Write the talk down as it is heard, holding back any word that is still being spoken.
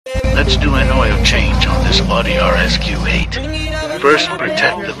Let's do an oil change on this Audi RSQ8. First,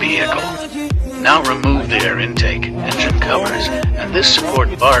 protect the vehicle. Now remove the air intake, engine covers, and this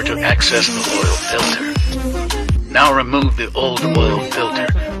support bar to access the oil filter. Now remove the old oil filter,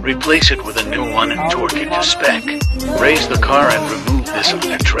 replace it with a new one and torque it to spec. Raise the car and remove this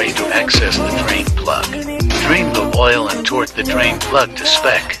under tray to access the drain plug. Drain the oil and torque the drain plug to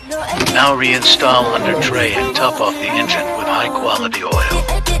spec. Now reinstall under tray and top off the engine with high quality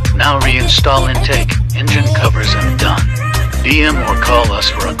oil. Now reinstall intake, engine covers, and done. DM or call us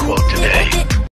for a quote today.